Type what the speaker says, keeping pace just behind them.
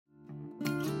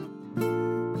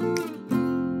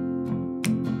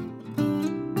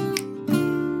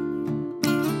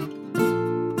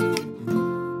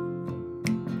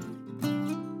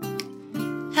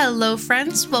Hello,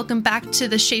 friends. Welcome back to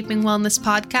the Shaping Wellness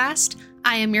podcast.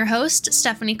 I am your host,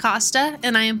 Stephanie Costa,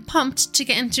 and I am pumped to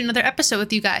get into another episode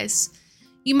with you guys.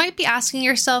 You might be asking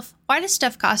yourself, why does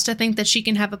Steph Costa think that she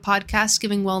can have a podcast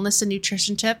giving wellness and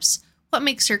nutrition tips? What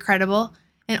makes her credible?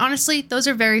 And honestly, those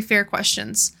are very fair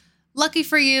questions. Lucky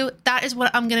for you, that is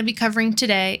what I'm going to be covering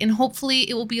today, and hopefully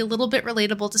it will be a little bit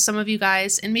relatable to some of you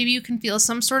guys, and maybe you can feel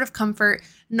some sort of comfort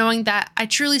knowing that I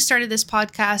truly started this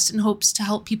podcast in hopes to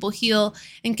help people heal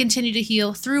and continue to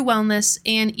heal through wellness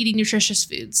and eating nutritious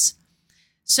foods.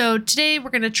 So today we're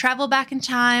going to travel back in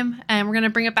time, and we're going to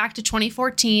bring it back to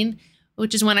 2014,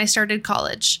 which is when I started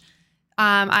college.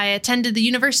 I attended the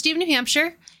University of New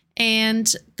Hampshire,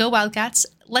 and go Wildcats.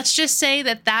 Let's just say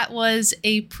that was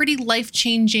a pretty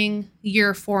life-changing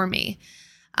year for me.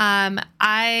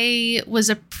 I was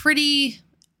a pretty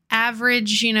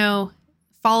average,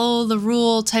 follow the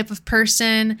rule type of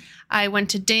person. I went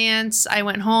to dance, I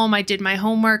went home, I did my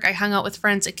homework, I hung out with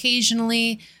friends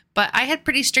occasionally, but I had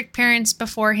pretty strict parents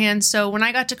beforehand. So when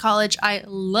I got to college, I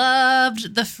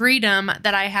loved the freedom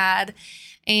that I had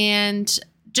and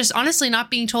just honestly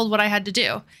not being told what I had to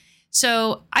do.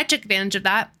 So I took advantage of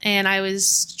that, and I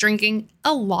was drinking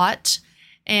a lot,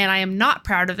 and I am not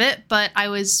proud of it, but I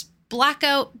was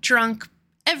blackout drunk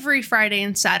every Friday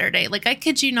and Saturday. Like, I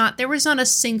kid you not, there was not a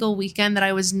single weekend that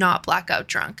I was not blackout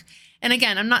drunk. And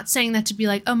again, I'm not saying that to be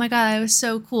like, oh my God, I was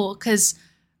so cool, because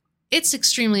it's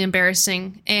extremely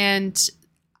embarrassing, and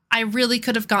I really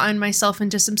could have gotten myself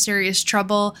into some serious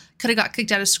trouble, could have got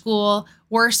kicked out of school.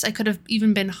 Worse, I could have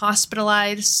even been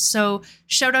hospitalized. So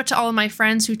shout out to all of my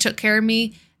friends who took care of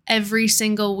me every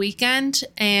single weekend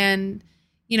and,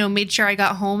 made sure I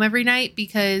got home every night,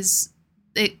 because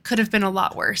it could have been a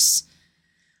lot worse.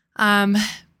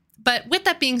 But with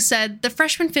that being said, the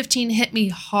freshman 15 hit me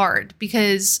hard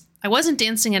because I wasn't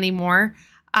dancing anymore.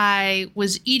 I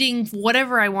was eating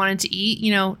whatever I wanted to eat.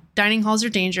 Dining halls are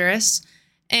dangerous.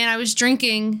 And I was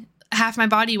drinking half my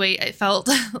body weight, it felt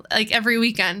like, every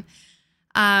weekend.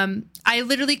 I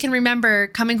literally can remember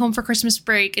coming home for Christmas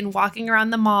break and walking around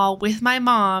the mall with my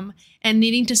mom and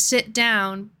needing to sit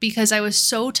down because I was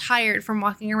so tired from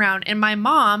walking around. And my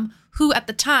mom, who at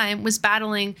the time was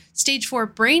battling stage 4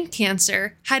 brain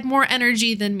cancer, had more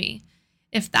energy than me.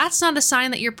 If that's not a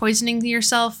sign that you're poisoning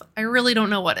yourself, I really don't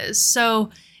know what is. So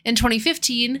in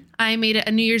 2015, I made it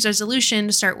a New Year's resolution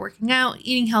to start working out,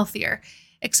 eating healthier,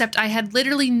 except I had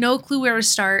literally no clue where to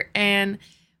start. And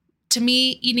to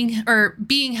me, eating or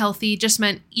being healthy just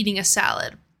meant eating a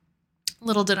salad.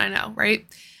 Little did I know, right?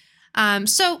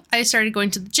 So I started going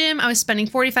to the gym. I was spending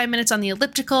 45 minutes on the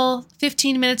elliptical,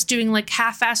 15 minutes doing like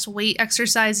half-ass weight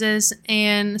exercises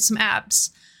and some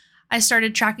abs. I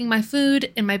started tracking my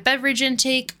food and my beverage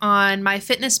intake on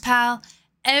MyFitnessPal.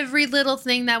 Every little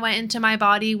thing that went into my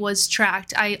body was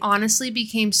tracked. I honestly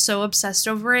became so obsessed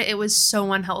over it. It was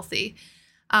so unhealthy.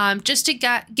 Just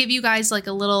to give you guys like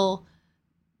a little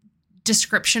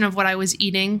description of what I was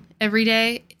eating every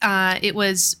day. It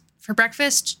was for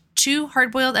breakfast, 2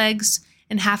 hard-boiled eggs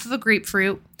and half of a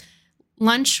grapefruit.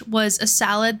 Lunch was a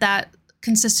salad that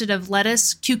consisted of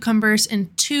lettuce, cucumbers,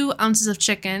 and 2 ounces of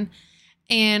chicken.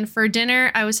 And for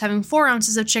dinner, I was having 4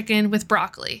 ounces of chicken with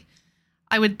broccoli.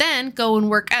 I would then go and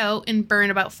work out and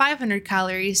burn about 500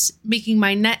 calories, making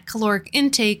my net caloric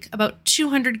intake about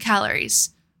 200 calories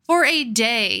for a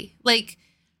day. Like,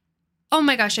 oh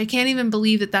my gosh, I can't even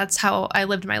believe that that's how I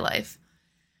lived my life.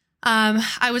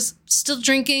 I was still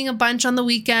drinking a bunch on the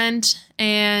weekend,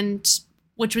 and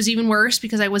which was even worse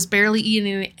because I was barely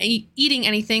eating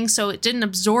anything, so it didn't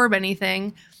absorb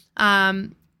anything.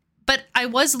 But I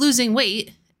was losing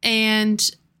weight,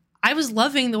 and I was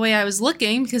loving the way I was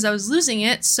looking because I was losing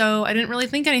it, so I didn't really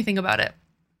think anything about it.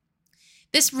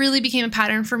 This really became a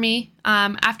pattern for me.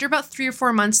 After about 3 or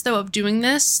 4 months, though, of doing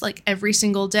this, like every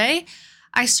single day,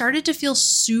 I started to feel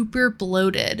super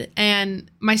bloated, and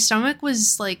my stomach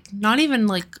was like not even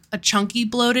like a chunky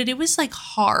bloated. It was like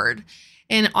hard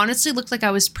and honestly looked like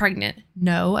I was pregnant.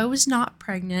 No, I was not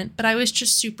pregnant, but I was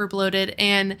just super bloated.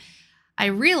 And I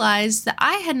realized that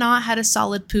I had not had a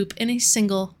solid poop in a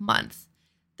single month.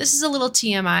 This is a little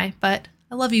TMI, but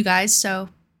I love you guys. So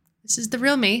this is the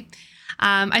real me.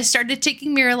 I started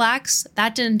taking Miralax.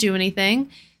 That didn't do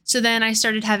anything. So then I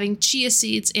started having chia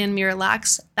seeds and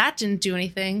Miralax. That didn't do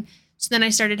anything. So then I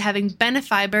started having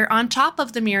Benefiber on top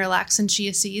of the Miralax and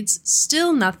chia seeds.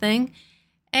 Still nothing.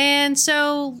 And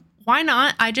so why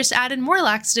not? I just added more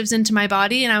laxatives into my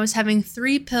body, and I was having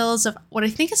 3 pills of what I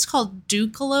think is called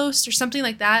Ducalose or something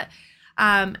like that.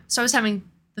 So I was having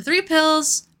the 3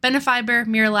 pills, Benefiber,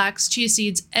 Miralax, chia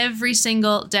seeds every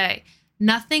single day.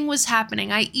 Nothing was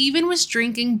happening. I even was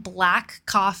drinking black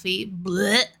coffee.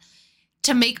 Blech.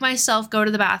 to make myself go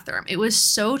to the bathroom. It was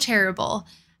so terrible.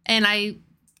 And I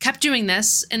kept doing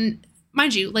this. And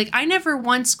mind you, like, I never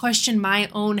once questioned my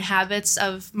own habits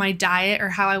of my diet or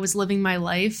how I was living my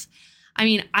life. I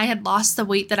mean, I had lost the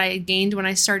weight that I had gained when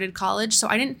I started college, so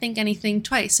I didn't think anything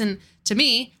twice. And to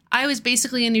me, I was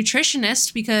basically a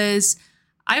nutritionist because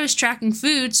I was tracking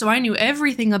food, so I knew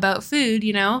everything about food,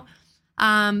 you know?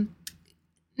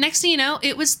 Next thing you know,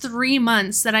 it was 3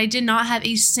 months that I did not have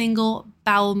a single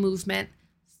bowel movement.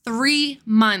 3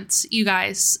 months, you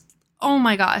guys. Oh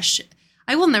my gosh.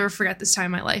 I will never forget this time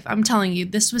in my life. I'm telling you,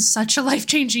 this was such a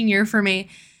life-changing year for me.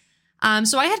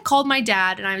 So I had called my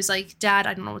dad and I was like, Dad,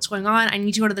 I don't know what's going on. I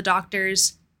need to go to the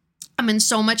doctors. I'm in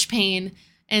so much pain.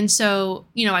 And so,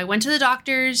 you know, I went to the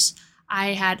doctors.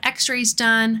 I had x-rays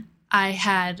done. I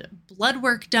had blood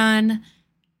work done.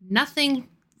 Nothing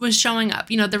was showing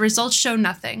up. You know, the results show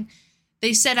nothing.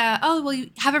 They said, oh, well,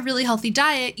 you have a really healthy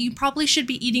diet. You probably should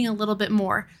be eating a little bit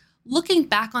more. Looking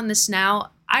back on this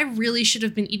now, I really should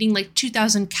have been eating like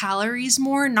 2,000 calories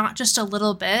more, not just a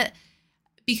little bit,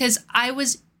 because I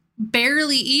was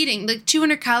barely eating like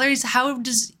 200 calories. How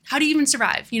do you even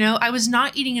survive? You know, I was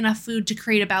not eating enough food to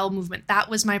create a bowel movement. That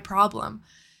was my problem.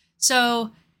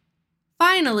 So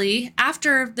finally,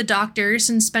 after the doctors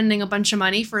and spending a bunch of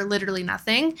money for literally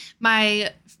nothing,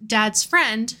 my dad's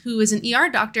friend, who is an ER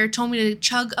doctor, told me to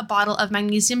chug a bottle of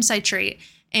magnesium citrate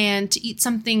and to eat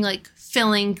something like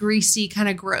filling, greasy, kind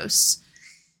of gross.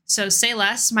 So say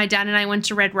less, my dad and I went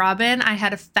to Red Robin. I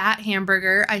had a fat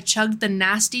hamburger. I chugged the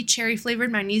nasty cherry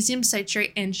flavored magnesium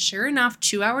citrate. And sure enough,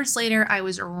 2 hours later, I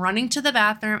was running to the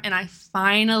bathroom and I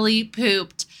finally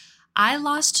pooped. I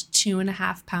lost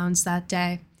 2.5 pounds that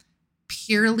day,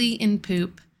 purely in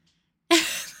poop.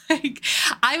 Like,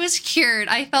 I was cured.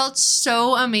 I felt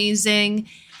so amazing.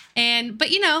 But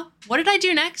you know, what did I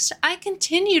do next? I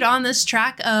continued on this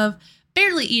track of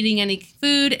barely eating any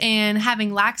food and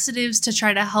having laxatives to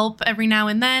try to help every now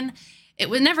and then. It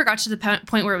never got to the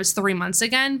point where it was 3 months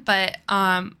again, but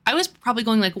I was probably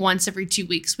going like once every 2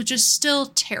 weeks, which is still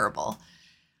terrible.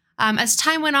 As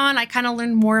time went on, I kind of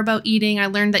learned more about eating. I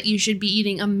learned that you should be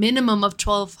eating a minimum of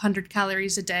 1,200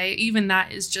 calories a day. Even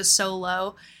that is just so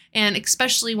low. And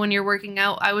especially when you're working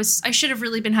out, I should have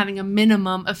really been having a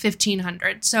minimum of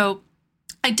 1,500. So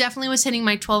I definitely was hitting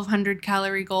my 1,200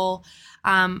 calorie goal.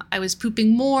 I was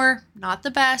pooping more, not the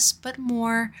best, but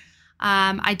more.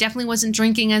 I definitely wasn't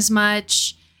drinking as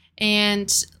much,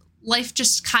 and life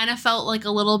just kind of felt like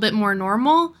a little bit more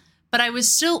normal, but I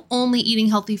was still only eating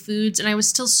healthy foods, and I was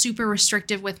still super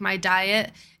restrictive with my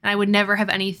diet, and I would never have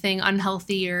anything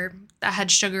unhealthy or that had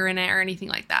sugar in it or anything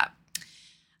like that.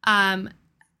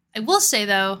 I will say,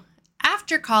 though,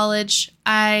 after college,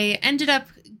 I ended up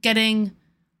getting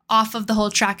off of the whole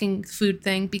tracking food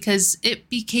thing because it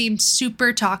became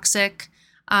super toxic.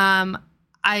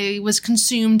 I was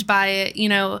consumed by it, you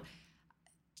know.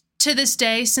 To this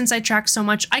day, since I track so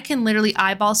much, I can literally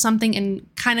eyeball something and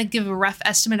kind of give a rough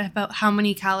estimate about how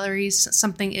many calories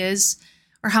something is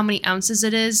or how many ounces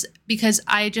it is because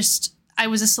I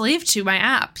was a slave to my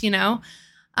app, you know.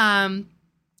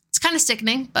 It's kind of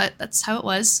sickening, but that's how it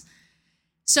was.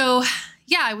 So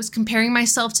yeah, I was comparing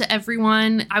myself to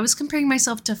everyone. I was comparing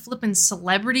myself to flipping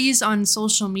celebrities on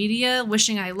social media,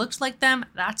 wishing I looked like them.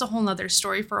 That's a whole nother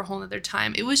story for a whole nother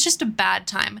time. It was just a bad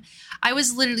time. I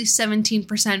was literally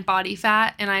 17% body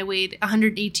fat and I weighed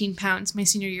 118 pounds my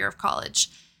senior year of college.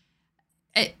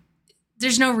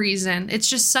 There's no reason. It's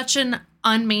just such an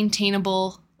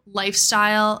unmaintainable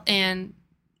lifestyle and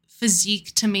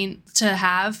physique to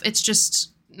have. It's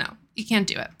just, no, you can't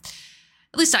do it.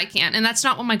 At least I can't. And that's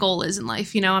not what my goal is in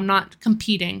life. You know, I'm not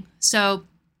competing. So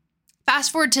fast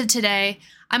forward to today,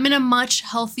 I'm in a much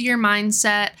healthier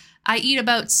mindset. I eat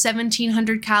about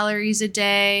 1,700 calories a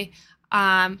day.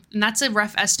 And that's a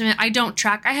rough estimate. I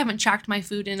haven't tracked my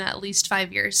food in at least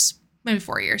 5 years, maybe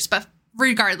 4 years. But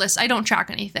regardless, I don't track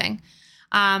anything.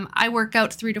 I work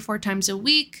out 3 to 4 times a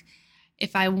week.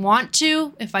 If I want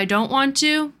to, if I don't want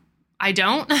to, I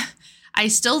don't. I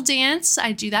still dance.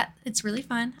 I do that. It's really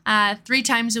fun. 3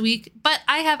 times a week. But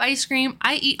I have ice cream.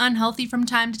 I eat unhealthy from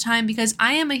time to time because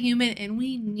I am a human and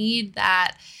we need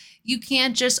that. You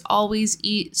can't just always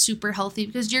eat super healthy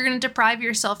because you're going to deprive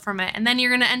yourself from it. And then you're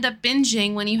going to end up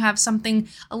binging when you have something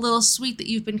a little sweet that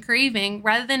you've been craving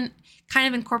rather than kind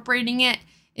of incorporating it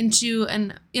into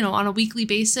on a weekly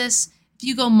basis. If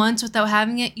you go months without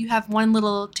having it, you have one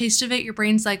little taste of it. Your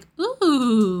brain's like,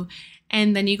 ooh,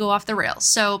 and then you go off the rails.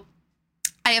 So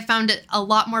I have found it a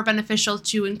lot more beneficial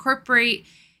to incorporate,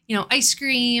 ice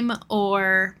cream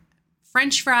or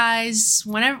French fries,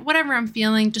 whatever I'm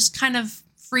feeling, just kind of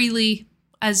freely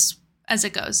as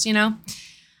it goes,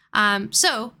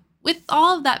 So with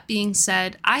all of that being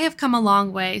said, I have come a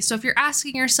long way. So if you're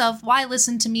asking yourself, why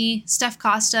listen to me, Steph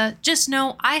Costa, just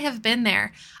know I have been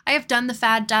there. I have done the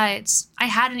fad diets. I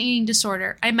had an eating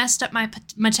disorder. I messed up my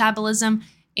metabolism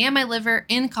and my liver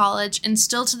in college, and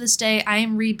still to this day, I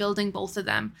am rebuilding both of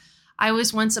them. I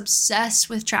was once obsessed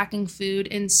with tracking food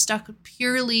and stuck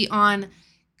purely on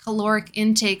caloric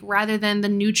intake rather than the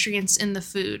nutrients in the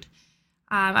food.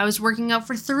 I was working out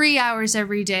for 3 hours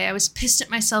every day. I was pissed at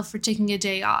myself for taking a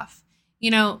day off.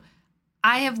 I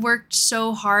have worked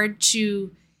so hard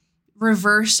to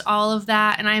reverse all of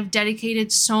that, and I've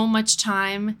dedicated so much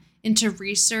time into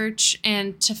research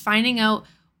and to finding out,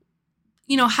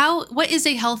 what is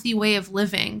a healthy way of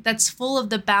living that's full of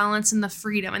the balance and the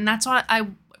freedom. And that's what I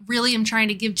really am trying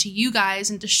to give to you guys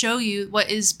and to show you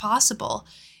what is possible.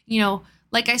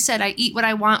 Like I said, I eat what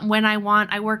I want when I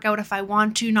want. I work out if I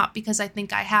want to, not because I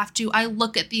think I have to. I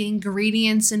look at the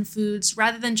ingredients in foods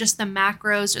rather than just the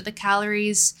macros or the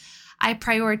calories. I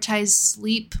prioritize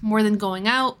sleep more than going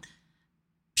out.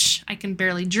 I can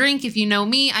barely drink. If you know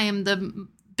me, I am the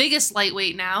biggest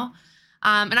lightweight now.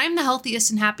 And I'm the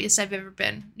healthiest and happiest I've ever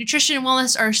been. Nutrition and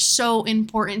wellness are so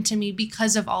important to me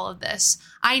because of all of this.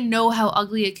 I know how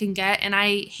ugly it can get, and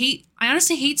I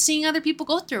honestly hate seeing other people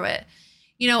go through it.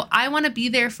 I want to be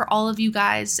there for all of you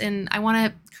guys, and I want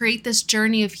to create this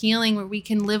journey of healing where we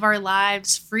can live our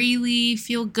lives freely,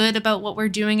 feel good about what we're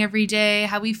doing every day,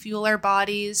 how we fuel our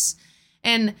bodies.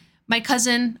 And my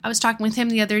cousin, I was talking with him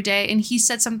the other day, and he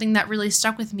said something that really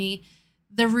stuck with me.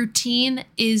 The routine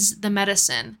is the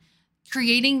medicine.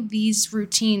 Creating these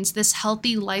routines, this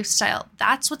healthy lifestyle,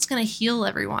 that's what's going to heal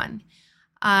everyone.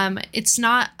 It's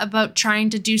not about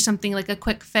trying to do something like a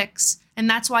quick fix. And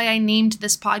that's why I named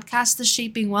this podcast The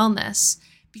Shaping Wellness,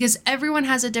 because everyone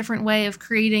has a different way of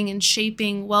creating and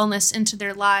shaping wellness into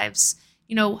their lives.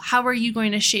 How are you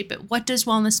going to shape it? What does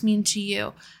wellness mean to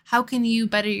you? How can you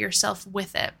better yourself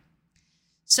with it?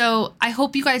 So I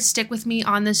hope you guys stick with me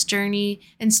on this journey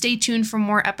and stay tuned for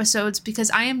more episodes,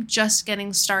 because I am just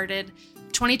getting started.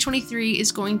 2023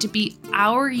 is going to be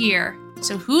our year.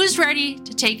 So who's ready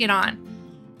to take it on?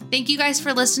 Thank you guys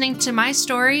for listening to my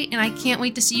story, and I can't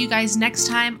wait to see you guys next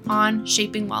time on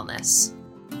Shaping Wellness.